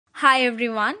Hi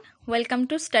everyone, welcome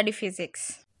to Study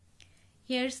Physics.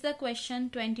 Here's the question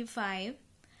 25.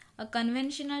 A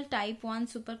conventional type 1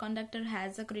 superconductor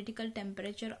has a critical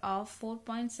temperature of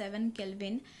 4.7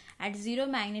 Kelvin at zero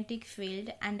magnetic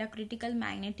field and a critical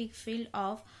magnetic field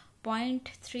of zero point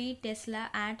 0.3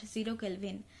 Tesla at 0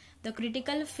 Kelvin. The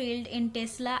critical field in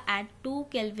Tesla at 2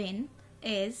 Kelvin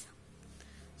is,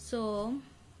 so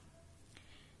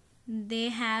they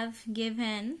have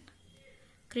given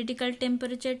critical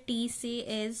temperature Tc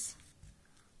is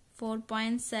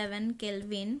 4.7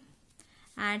 Kelvin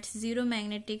at zero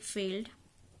magnetic field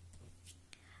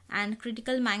and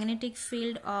critical magnetic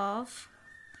field of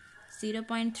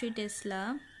 0.3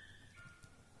 Tesla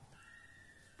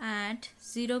at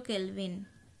 0 Kelvin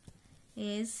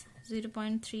is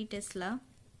 0.3 Tesla.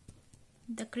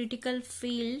 The critical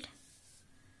field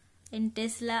in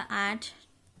Tesla at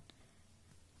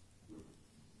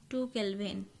 2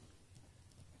 Kelvin.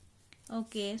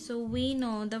 Okay, so we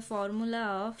know the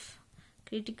formula of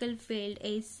critical field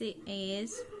AC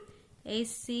is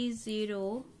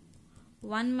AC0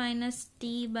 1 minus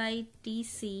T by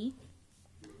Tc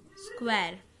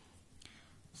square.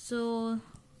 So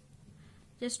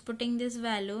just putting this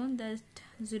value, that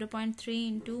 0.3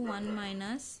 into 1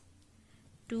 minus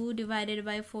 2 divided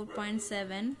by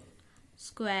 4.7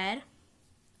 square,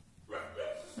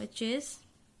 which is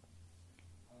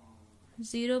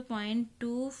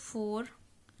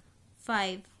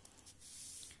 0.245.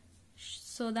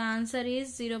 So the answer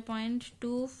is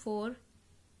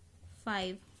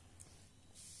 0.245.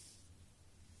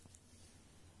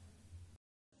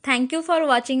 Thank you for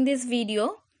watching this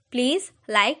video. Please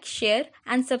like, share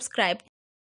and subscribe.